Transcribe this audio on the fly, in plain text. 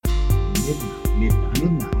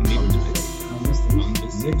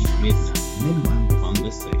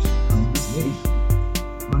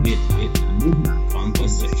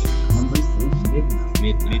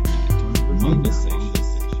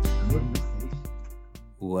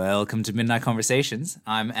Welcome to Midnight Conversations.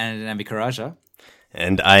 I'm Anand Karaja.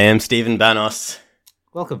 And I am Stephen Banos.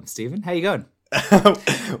 Welcome, Stephen. How you going?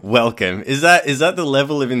 Welcome. Is that the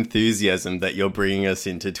level of enthusiasm that you're bringing us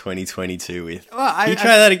into 2022 with? Well, Can you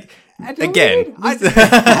try that again?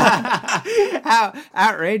 How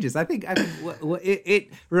outrageous! I think it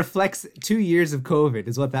reflects 2 years of COVID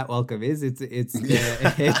is what that welcome is.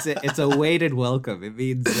 It's a weighted welcome. It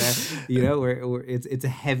means it's a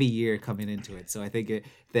heavy year coming into it. So I think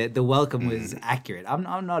the welcome was accurate.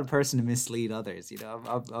 I'm not a person to mislead others.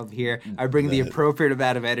 I'm here. I bring the appropriate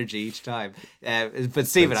amount of energy each time. But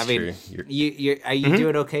Stephen, I mean, are you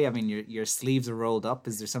doing okay? I mean, your sleeves are rolled up.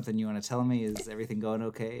 Is there something you want to tell me? Is everything going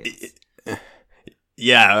okay?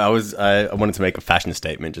 Yeah, I wanted to make a fashion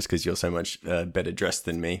statement just because you're so much better dressed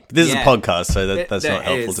than me. This is a podcast, so that's not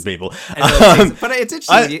helpful to people. But it's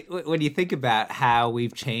interesting when you think about how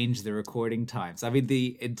we've changed the recording times. I mean,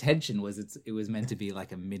 the intention was it was meant to be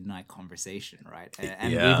like a midnight conversation, right?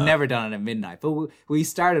 And we've never done it at midnight. But we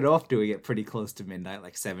started off doing it pretty close to midnight,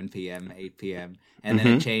 like 7 p.m., 8 p.m. And then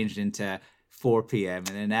it changed into 4 p.m.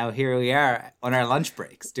 and then now here we are on our lunch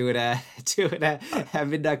breaks doing a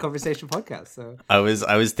midnight conversation podcast. So I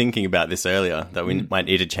was thinking about this earlier that we might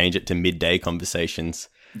need to change it to midday conversations.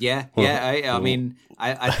 I mean,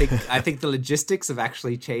 I think the logistics of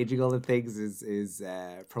actually changing all the things is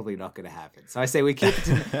probably not going to happen. So I say we keep it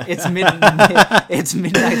to it's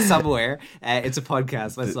midnight somewhere. It's a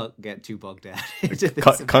podcast. Let's not get too bogged down into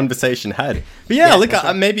this. Conversation had,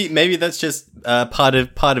 but maybe that's just part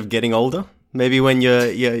of getting older. Maybe when you're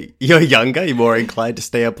younger, you're more inclined to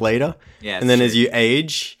stay up later. Yeah, and then true. As you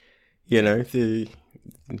age, the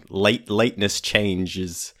lateness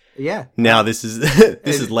changes. Yeah. Now this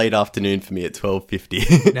is late afternoon for me at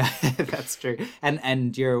 12:50. That's true.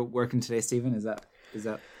 And you're working today, Stephen? Is that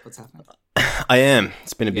what's happening? I am.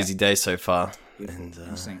 It's been a busy day so far. And,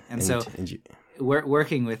 interesting. So we're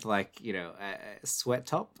working with a sweat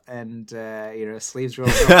top and sleeves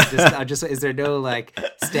rolled up. Is there no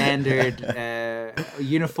standard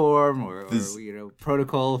uniform or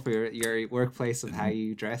protocol for your workplace of how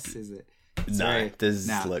you dress? Is it?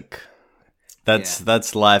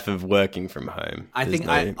 That's life of working from home. I think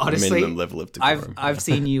honestly, minimum level of decorum. I've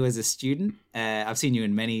seen you as a student. I've seen you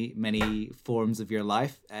in many forms of your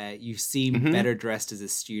life. You seem better dressed as a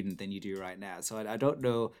student than you do right now. So I don't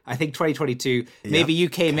know. I think 2022. Maybe you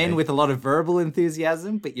came in with a lot of verbal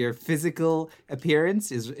enthusiasm, but your physical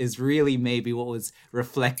appearance is really maybe what was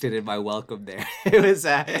reflected in my welcome there. It was.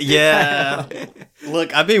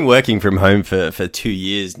 Look, I've been working from home for 2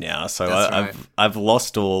 years now, so I've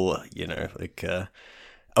lost all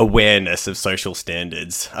awareness of social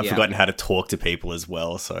standards. I've forgotten how to talk to people as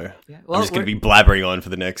well, so I'm just going to be blabbering on for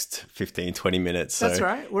the next 15-20 minutes. So that's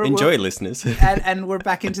right. Enjoy, listeners. and we're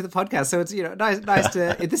back into the podcast, so it's nice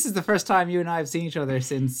to. This is the first time you and I have seen each other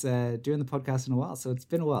since doing the podcast in a while, so it's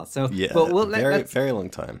been a while. So very long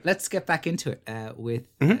time. Let's get back into it with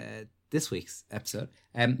this week's episode.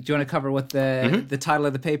 Do you want to cover what the title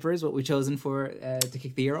of the paper is? What we've chosen for to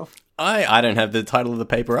kick the year off? I don't have the title of the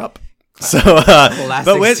paper up. So, but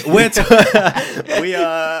what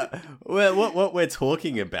we're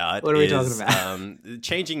talking about is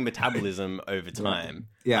changing metabolism over time.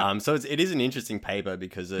 Yeah. So it is an interesting paper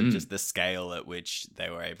because of just the scale at which they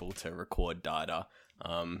were able to record data.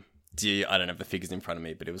 I don't have the figures in front of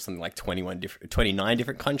me, but it was something like 29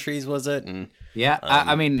 different countries, was it? And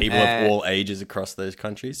I mean, people of all ages across those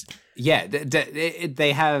countries. Yeah,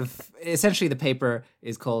 they have essentially the paper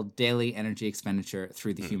is called Daily Energy Expenditure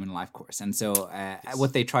Through the Human Life Course, and so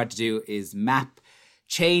what they tried to do is map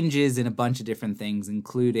changes in a bunch of different things,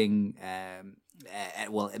 including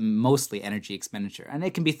mostly energy expenditure, and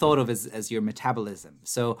it can be thought of as your metabolism.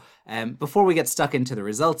 So before we get stuck into the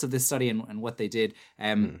results of this study and what they did,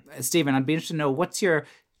 Stephen, I'd be interested to know what's your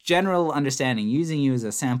general understanding, using you as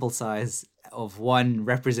a sample size of one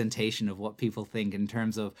representation of what people think in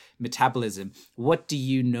terms of metabolism. What do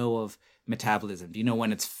you know of metabolism? Do you know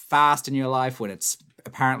when it's fast in your life, when it's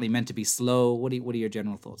apparently meant to be slow? What are your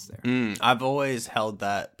general thoughts there? I've always held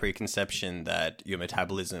that preconception that your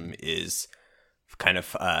metabolism is kind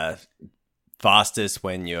of fastest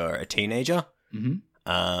when you're a teenager, and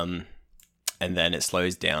then it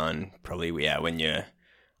slows down probably when you're.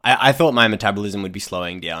 I thought my metabolism would be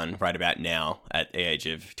slowing down right about now at the age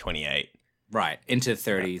of 28. Right, into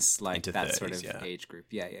 30s, like into that 30s, sort of age group.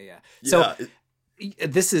 Yeah. So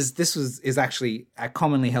This is actually a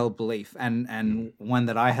commonly held belief, and one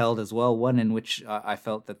that I held as well. One in which I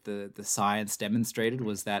felt that the science demonstrated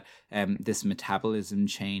was that this metabolism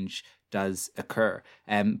change does occur.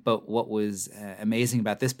 But what was amazing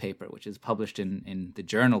about this paper, which is published in the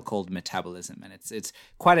journal called Metabolism, and it's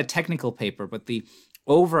quite a technical paper, but the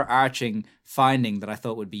overarching finding that I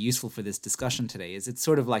thought would be useful for this discussion today is it's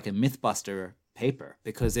sort of like a mythbuster paper,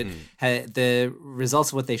 because the results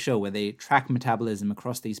of what they show when they track metabolism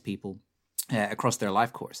across these people across their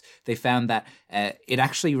life course, they found that it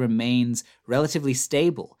actually remains relatively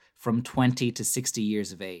stable from 20 to 60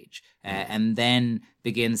 years of age, and then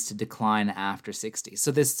begins to decline after 60.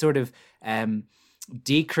 So this sort of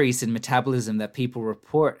decrease in metabolism that people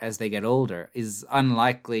report as they get older is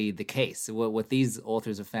unlikely the case. What these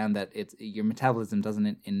authors have found that your metabolism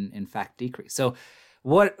doesn't in fact decrease. So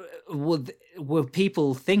what will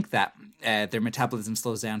people think that their metabolism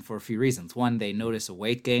slows down for a few reasons? One, they notice a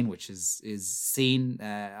weight gain, which is seen.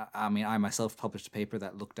 I mean, I myself published a paper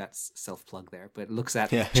that looked at self-plug there, but looks at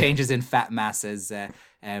changes in fat mass as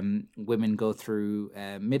women go through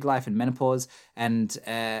midlife and menopause, and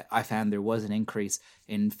I found there was an increase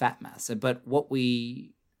in fat mass. But what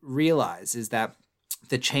we realize is that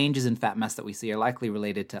the changes in fat mass that we see are likely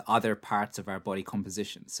related to other parts of our body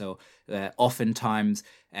composition. So oftentimes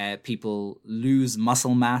people lose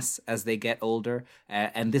muscle mass as they get older.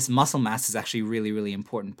 And this muscle mass is actually really, really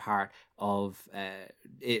important part of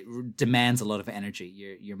it demands a lot of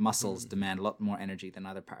energy. Your muscles demand a lot more energy than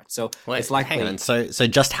other parts. So it's likely. Hang on. So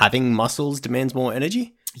just having muscles demands more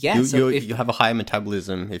energy? Yeah, you have a higher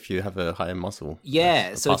metabolism if you have a higher muscle.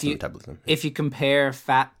 Yeah, so metabolism. If you compare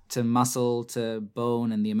fat to muscle to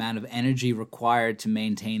bone and the amount of energy required to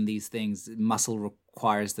maintain these things, muscle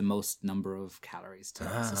requires the most number of calories to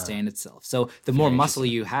sustain itself. So the more muscle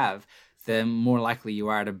you have, the more likely you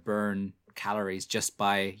are to burn calories just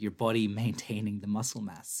by your body maintaining the muscle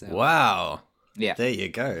mass. So, wow. Yeah. There you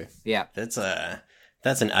go. Yeah. That's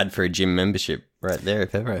an ad for a gym membership right there,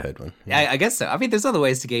 if ever I heard one. Yeah, I guess so. I mean, there's other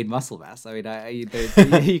ways to gain muscle mass. I mean,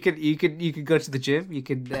 you could go to the gym. You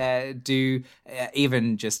could do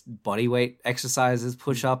even just body weight exercises,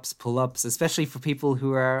 push-ups, pull-ups, especially for people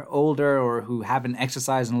who are older or who haven't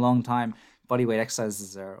exercised in a long time. Body weight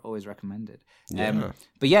exercises are always recommended.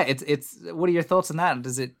 But yeah, it's. What are your thoughts on that?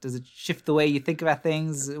 Does it shift the way you think about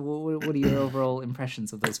things? What are your overall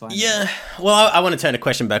impressions of those findings? Yeah, well, I want to turn a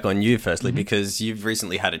question back on you firstly, because you've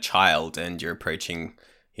recently had a child and you're approaching,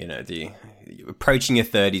 you're approaching your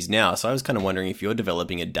 30s now. So I was kind of wondering if you're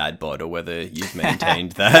developing a dad bod or whether you've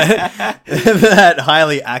maintained that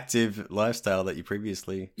highly active lifestyle that you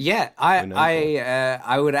previously. Yeah,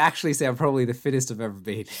 I would actually say I'm probably the fittest I've ever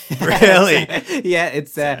been. Really? Yeah,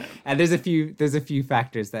 it's and there's a few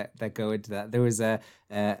factors that go into that. There was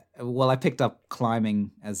I picked up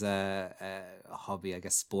climbing as a hobby, I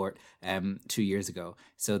guess, sport 2 years ago.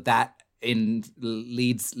 So that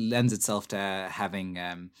lends itself to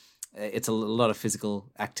having it's a lot of physical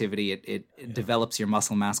activity. It develops your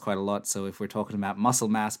muscle mass quite a lot. So if we're talking about muscle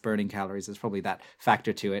mass burning calories, there's probably that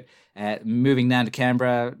factor to it. Moving down to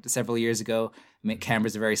Canberra several years ago,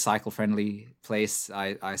 Canberra's a very cycle friendly place.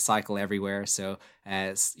 I cycle everywhere, so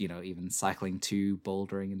even cycling to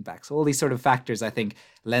bouldering and back. So all these sort of factors, I think,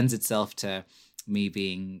 lends itself to me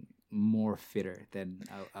being more fitter than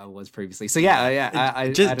I was previously. So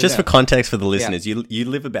I just for context for the listeners, you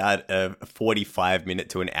live about a 45-minute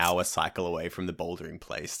to an hour cycle away from the bouldering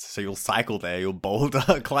place. So you'll cycle there, you'll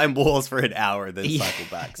boulder, climb walls for an hour, and then cycle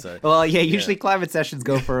back. So usually climbing sessions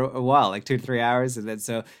go for a while, like 2 to 3 hours, and then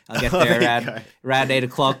so I'll get there around 8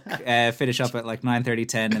 o'clock, finish up at like 9:30,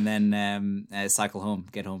 10, and then cycle home,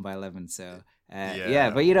 get home by 11. So.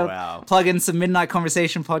 But plug in some Midnight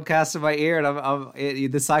Conversation podcast in my ear, and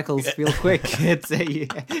the cycles feel quick. It's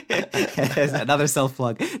another self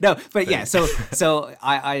plug. No, but yeah. So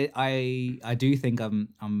I do think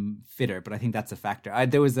I'm fitter, but I think that's a factor.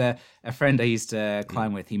 There was a friend I used to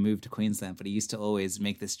climb with. He moved to Queensland, but he used to always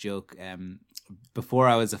make this joke before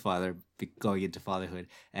I was a father, going into fatherhood,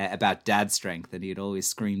 about dad strength, and he'd always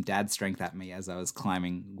scream dad strength at me as I was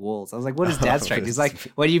climbing walls. I was like, what is dad strength? He's like,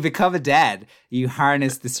 when you become a dad, you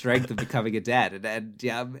harness the strength of becoming a dad. And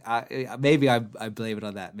maybe I blame it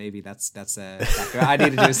on that. Maybe that's a factor. I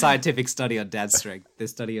need to do a scientific study on dad strength, the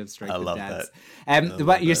study of strength of dads.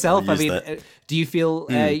 But yourself, do you feel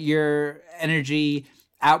your energy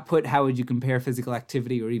output, how would you compare physical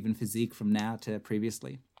activity or even physique from now to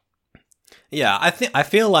previously? Yeah, I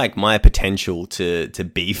feel like my potential to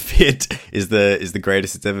be fit is the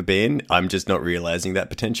greatest it's ever been. I'm just not realizing that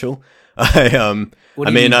potential. What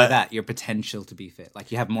do you mean by that? Your potential to be fit,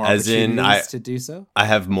 like you have more opportunities to do so. I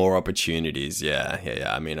have more opportunities. Yeah.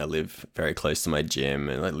 I mean, I live very close to my gym,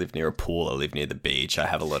 and I live near a pool. I live near the beach. I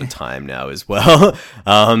have a lot of time now as well.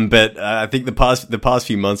 But I think the past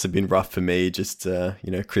few months have been rough for me. Just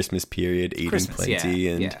Christmas period, eating plenty,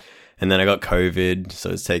 and then I got COVID, so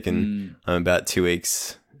it's taken about 2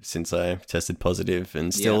 weeks since I tested positive,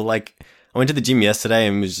 and still like. I went to the gym yesterday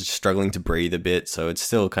and was just struggling to breathe a bit, so it's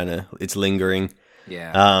still it's lingering.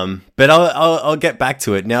 Yeah. But I'll get back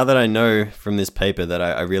to it now that I know from this paper that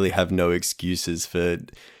I really have no excuses for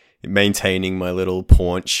maintaining my little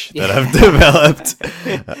paunch that I've developed.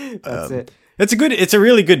 That's it. It's a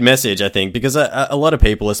really good message, I think, because a lot of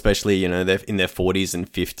people, especially they're in their 40s and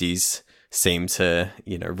 50s, seem to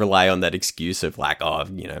rely on that excuse of like,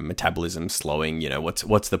 metabolism slowing,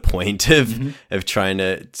 what's the point of trying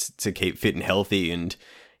to keep fit and healthy. And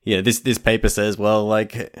this paper says, well,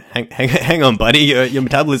 like hang on, buddy, your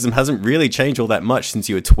metabolism hasn't really changed all that much since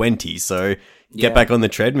you were 20, so get back on the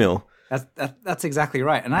treadmill. That's exactly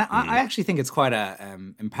right. And I actually think it's quite a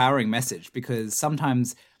empowering message, because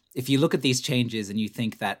sometimes if you look at these changes and you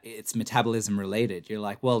think that it's metabolism related, you're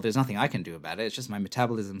like, well, there's nothing I can do about it. It's just my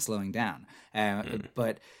metabolism slowing down.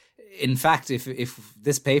 But in fact, if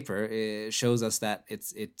this paper shows us that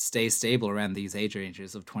it stays stable around these age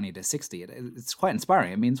ranges of 20 to 60, it's quite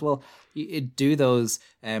inspiring. It means, well, you do those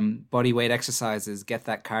body weight exercises, get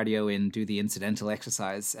that cardio in, do the incidental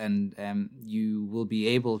exercise, and you will be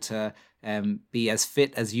able to be as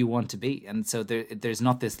fit as you want to be. And so there's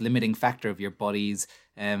not this limiting factor of your body's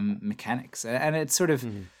mechanics, and it's sort of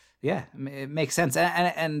it makes sense.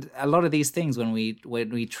 And a lot of these things, when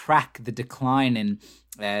we track the decline in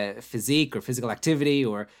physique or physical activity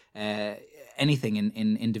or anything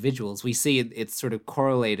in individuals, we see it's sort of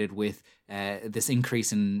correlated with this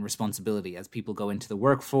increase in responsibility as people go into the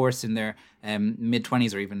workforce in their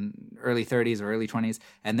mid-20s or even early 30s or early 20s,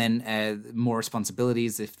 and then more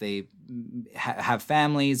responsibilities if they have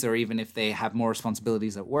families, or even if they have more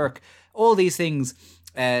responsibilities at work. All these things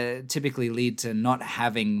typically lead to not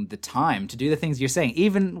having the time to do the things you're saying.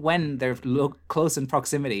 Even when they're close in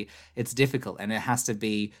proximity, it's difficult, and it has to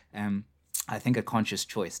be, I think, a conscious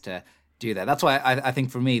choice to do that. That's why I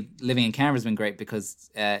think for me, living in Canberra has been great, because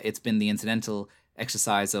it's been the incidental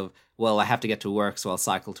exercise of, well, I have to get to work, so I'll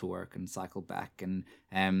cycle to work and cycle back. And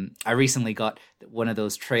I recently got one of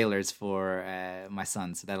those trailers for my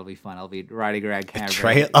son, so that'll be fun. I'll be riding around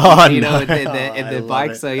Canberra, in the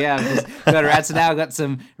bike. So yeah, I've just got around. So now I've got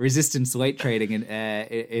some resistance weight training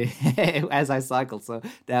as I cycle, so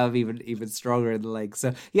that'll be even stronger in the legs.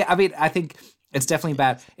 So yeah, I mean, I think it's definitely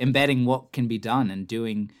about embedding what can be done and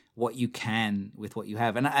doing what you can with what you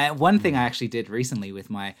have. And one thing I actually did recently with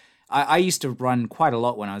I used to run quite a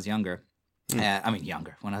lot when I was younger. When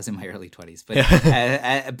I was in my early 20s,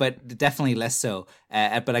 but definitely less so.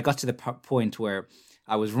 But I got to the point where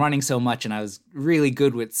I was running so much, and I was really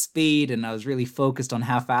good with speed, and I was really focused on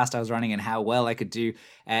how fast I was running and how well I could do.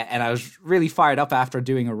 And I was really fired up after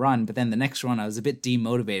doing a run. But then the next run, I was a bit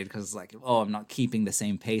demotivated, because it's like, I'm not keeping the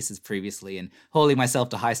same pace as previously and holding myself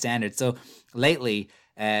to high standards. So lately,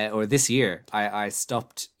 or this year, I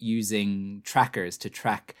stopped using trackers to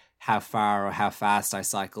track how far or how fast I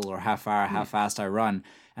cycle, or how far or how fast I run.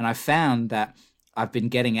 And I found that I've been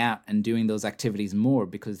getting out and doing those activities more,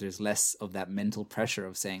 because there's less of that mental pressure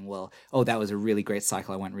of saying, well, that was a really great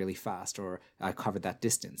cycle, I went really fast, or I covered that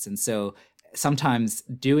distance. And so sometimes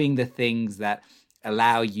doing the things that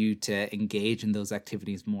allow you to engage in those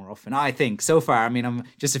activities more often, I think, so far, I mean, I'm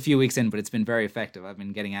just a few weeks in, but it's been very effective. I've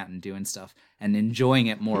been getting out and doing stuff and enjoying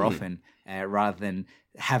it more often, rather than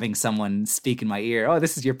having someone speak in my ear,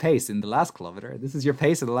 this is your pace in the last kilometer, this is your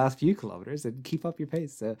pace in the last few kilometers, and keep up your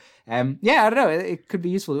pace. So I don't know, it could be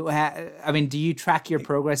useful. I mean, do you track your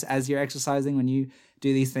progress as you're exercising when you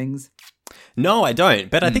do these things? No, I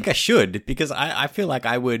don't, but I think I should, because I feel like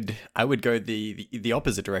I would go the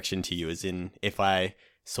opposite direction to you, as in, if I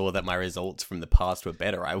saw that my results from the past were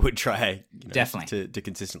better, I would try definitely to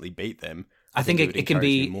consistently beat them. I think it can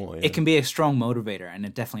be more, it can be a strong motivator, and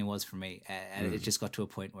it definitely was for me. And it just got to a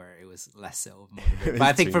point where it was less so of a motivator. But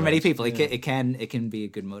I think for many people, it can be a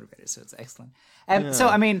good motivator. So it's excellent. So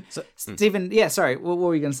I mean, Stephen, sorry, what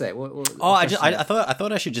were you going to say? I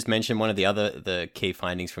thought I should just mention one of the key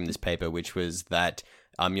findings from this paper, which was that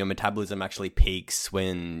your metabolism actually peaks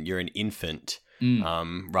when you're an infant,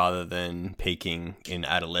 rather than peaking in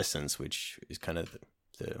adolescence, which is kind of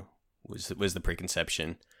was the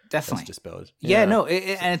preconception. Definitely dispelled.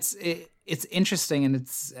 And it's interesting, and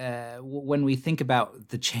it's when we think about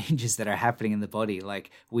the changes that are happening in the body,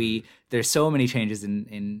 like there's so many changes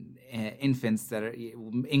in infants that are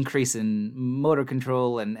increase in motor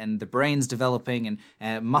control, and the brain's developing,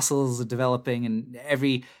 and muscles are developing, and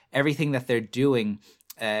everything that they're doing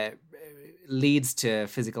leads to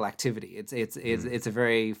physical activity. It's a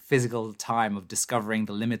very physical time of discovering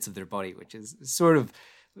the limits of their body, which is sort of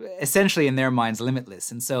essentially in their minds limitless.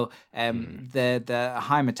 And so the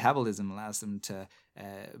high metabolism allows them to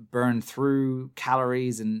burn through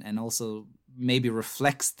calories, and also maybe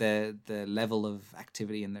reflects the level of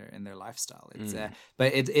activity in their lifestyle. It's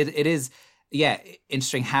but it is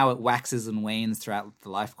interesting how it waxes and wanes throughout the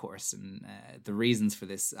life course, and the reasons for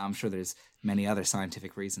this. I'm sure there's many other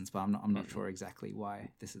scientific reasons, but I'm not sure exactly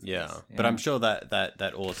why this is. Yeah, but I'm sure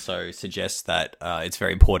that also suggests that it's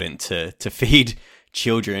very important to feed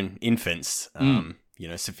children, infants,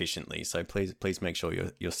 sufficiently. So please make sure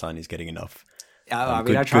your son is getting enough.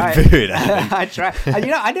 I try. Good food. I try.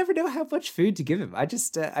 And, I never know how much food to give him. I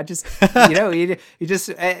just, it's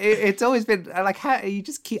always been like how I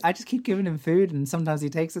just keep giving him food, and sometimes he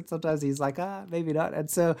takes it, sometimes he's like, maybe not. And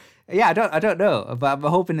so, I don't know, but I'm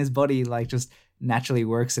hoping his body like just naturally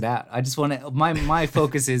works it out. I just want to, my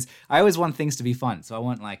focus is, I always want things to be fun. So I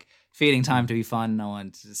want like feeding time to be fun. I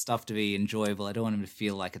want stuff to be enjoyable. I don't want him to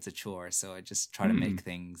feel like it's a chore. So I just try to make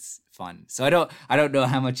things fun. So I don't know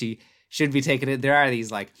how much he should be taking it. There are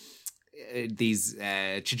these like these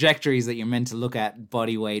trajectories that you're meant to look at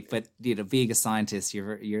body weight, but being a scientist,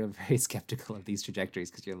 you're very skeptical of these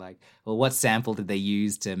trajectories, because you're like, well, what sample did they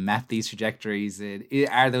use to map these trajectories?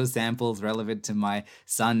 Are those samples relevant to my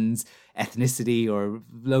son's ethnicity or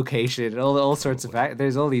location? All sorts of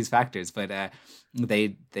there's all these factors, but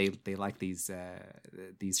they like these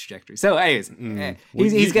trajectories. So anyways,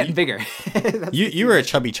 he's getting bigger. You were a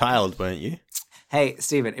chubby child, weren't you? Hey,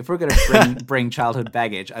 Stephen, if we're going to bring childhood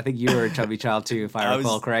baggage, I think you were a chubby child too, if I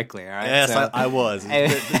recall correctly, all right? Yes, so, I was.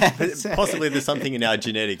 Possibly there's something in our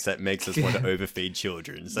genetics that makes us want to overfeed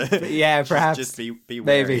children. So yeah, perhaps. Just be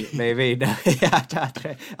wary. Maybe. No,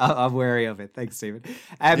 I'm wary of it. Thanks, Stephen.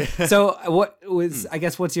 So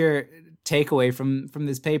what's your takeaway from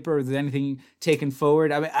this paper? Is there anything taken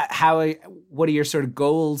forward? I mean, what are your sort of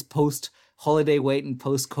goals post-holiday weight and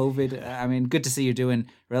post-COVID? I mean, good to see you're doing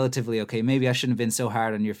relatively okay. Maybe I shouldn't have been so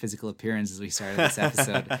hard on your physical appearance as we started this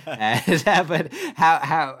episode. But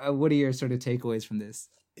what are your sort of takeaways from this?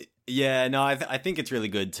 Yeah, no, I think it's really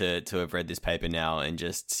good to have read this paper now, and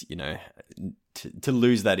just, to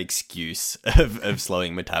lose that excuse of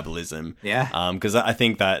slowing metabolism. Yeah. Because I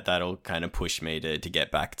think that'll kind of push me to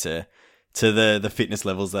get back to the fitness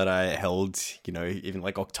levels that I held, even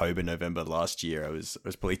like October, November last year. I was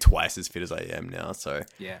probably twice as fit as I am now. So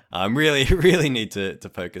yeah, really, really need to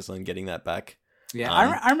focus on getting that back. Yeah,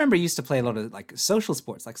 I remember I used to play a lot of like social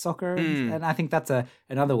sports, like soccer, and I think that's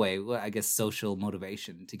another way. I guess social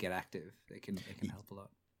motivation to get active. It can help a lot.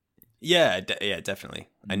 Yeah, definitely.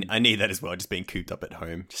 I need that as well. Just being cooped up at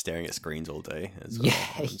home, just staring at screens all day as well.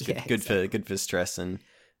 Yeah, good for stress and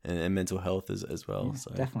mental health as well. Yeah,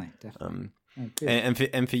 so definitely.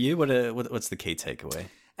 And for you, what's the key takeaway?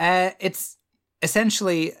 It's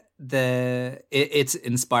essentially it's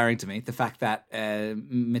inspiring to me, the fact that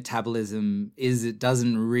metabolism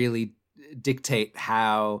doesn't really dictate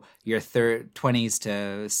how your 20s to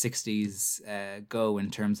 60s go in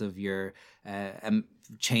terms of your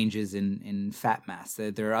changes in fat mass.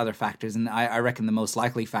 There are other factors, and I reckon the most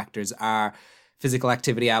likely factors are physical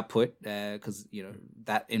activity output, because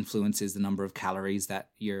that influences the number of calories that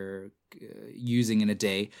you're using in a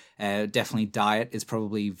day. Definitely diet is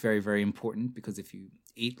probably very, very important, because if you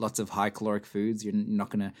eat lots of high caloric foods, you're not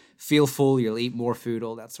going to feel full. You'll eat more food,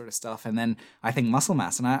 all that sort of stuff. And then I think muscle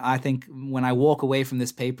mass. And I think when I walk away from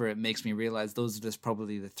this paper, it makes me realize those are just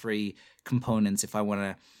probably the three components if I want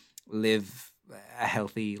to live a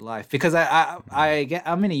healthy life. Because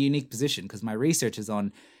I'm in a unique position, because my research is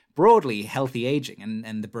on broadly healthy aging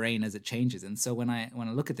and the brain as it changes. And so when I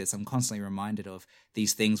look at this, I'm constantly reminded of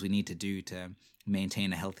these things we need to do to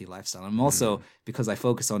maintain a healthy lifestyle. I'm also, because I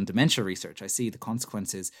focus on dementia research, I see the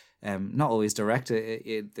consequences, not always direct.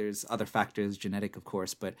 There's other factors, genetic, of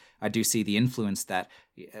course, but I do see the influence that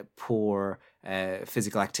poor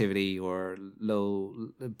physical activity or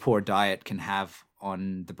poor diet can have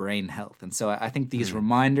on the brain health. And so I think these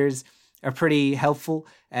reminders are pretty helpful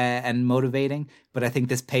and motivating, but I think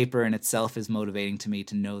this paper in itself is motivating to me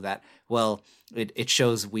to know that, well, it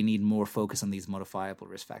shows we need more focus on these modifiable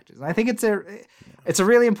risk factors. And I think it's a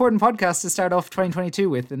really important podcast to start off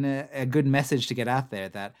 2022 with, and a good message to get out there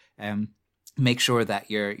that make sure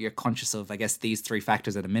that you're conscious of, I guess, these three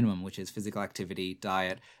factors at a minimum, which is physical activity,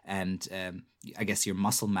 diet, and I guess your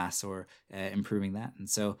muscle mass, or improving that. And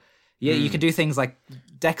so, yeah, you can do things like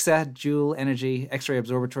DEXA, dual energy X-ray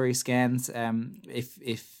absorbatory scans. I'm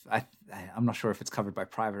not sure if it's covered by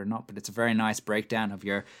private or not, but it's a very nice breakdown of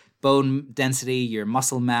your bone density, your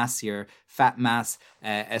muscle mass, your fat mass,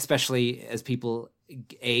 especially as people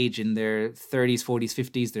age in their 30s, 40s,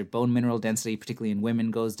 50s, their bone mineral density, particularly in women,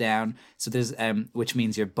 goes down. So there's which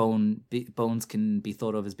means your bones can be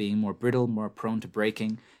thought of as being more brittle, more prone to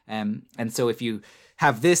breaking. And so if you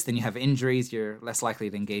have this, then you have injuries, you're less likely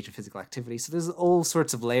to engage in physical activity. So there's all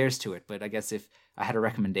sorts of layers to it. But I guess if I had a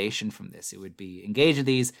recommendation from this, it would be engage in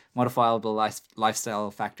these modifiable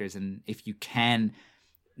lifestyle factors. And if you can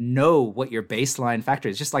know what your baseline factor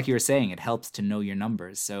is, just like you were saying, it helps to know your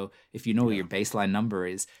numbers. So if you know what your baseline number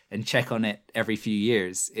is and check on it every few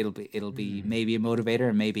years, it'll be maybe a motivator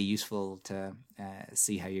and maybe useful to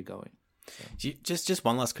see how you're going. So. Just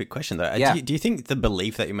one last quick question though. Yeah. Do you think the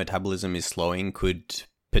belief that your metabolism is slowing could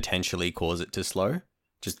potentially cause it to slow?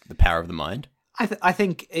 Just the power of the mind? I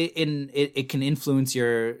think it can influence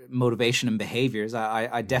your motivation and behaviors.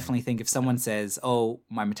 I definitely think if someone says, "Oh,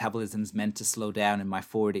 my metabolism's meant to slow down in my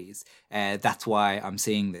 40s, that's why I'm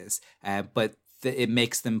seeing this," but it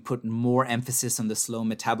makes them put more emphasis on the slow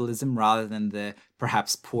metabolism rather than the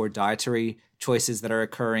perhaps poor dietary choices that are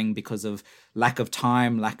occurring because of lack of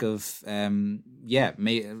time, lack of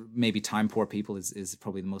maybe time poor people is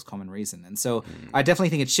probably the most common reason. And so I definitely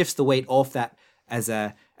think it shifts the weight off that as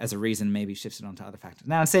a reason, maybe shifts it onto other factors.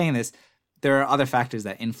 Now, in saying this, there are other factors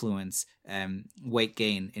that influence weight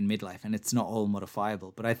gain in midlife, and it's not all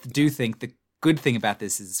modifiable. But I do think the good thing about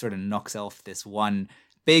this is it sort of knocks off this one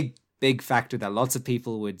big factor that lots of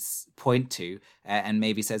people would point to, and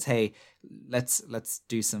maybe says, "Hey, let's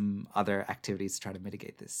do some other activities to try to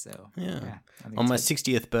mitigate this." So yeah on my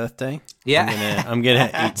 60th birthday, yeah, I'm gonna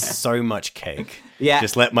eat so much cake. Yeah,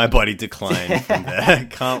 just let my body decline from there.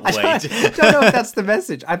 Can't wait. I don't know if that's the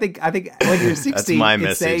message. I think when you're 60, that's my it's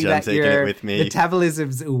message. saying I'm that taking your it with me.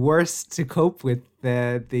 metabolism's worse to cope with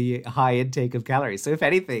the high intake of calories. So if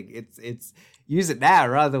anything, it's use it now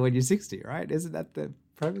rather than when you're 60, right? Isn't that the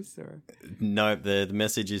premise? Or no, the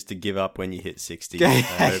message is to give up when you hit 60.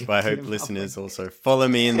 I hope listeners also follow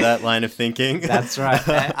me in that line of thinking. That's right.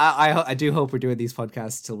 I do hope we're doing these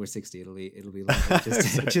podcasts till we're 60. It'll be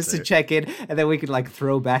longer, just to check in, and then we could like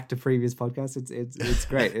throw back to previous podcasts. It's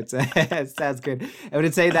great. It sounds good. I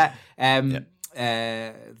would say that.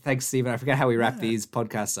 Thanks, Stephen. I forget how we wrap these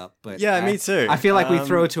podcasts up, but me too. I feel like we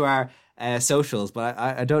throw to our socials, but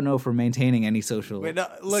I don't know if we're maintaining any social. Our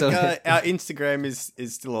Instagram is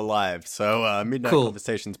still alive, so Midnight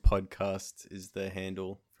Conversations Podcast is the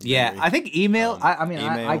handle. Yeah, I think email.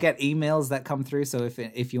 Email. I get emails that come through. So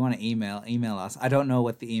if you want to email us. I don't know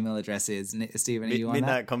what the email address is. Stephen, are you on that?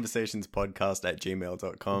 Midnight Conversations Podcast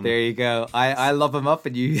 @gmail.com. There you go. I love them up,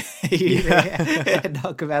 and you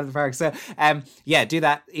knock them out of the park. So do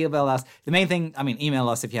that. Email us. The main thing. Email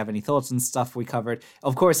us if you have any thoughts and stuff we covered.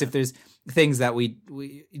 Of course, if there's things that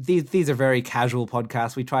these are very casual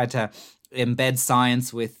podcasts. We try to embed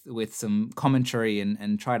science with some commentary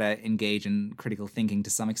and try to engage in critical thinking to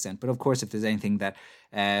some extent. But of course, if there's anything that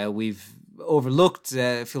we've overlooked,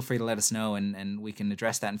 feel free to let us know, and we can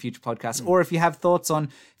address that in future podcasts. Or if you have thoughts on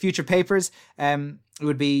future papers, it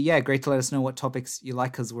would be great to let us know what topics you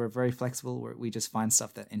like, because we're very flexible. We just find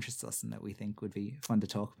stuff that interests us and that we think would be fun to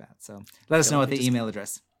talk about. So let us know at the email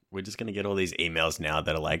address. We're just going to get all these emails now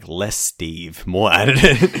that are like less Steve, more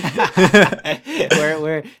edited.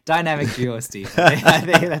 we're dynamic duo, Steve. I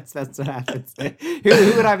think that's what happens.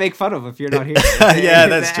 Who would I make fun of if you're not here? Yeah,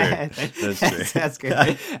 that's true. That's true. That's good. All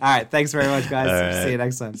right. Thanks very much, guys. Right. See you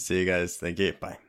next time. See you guys. Thank you. Bye.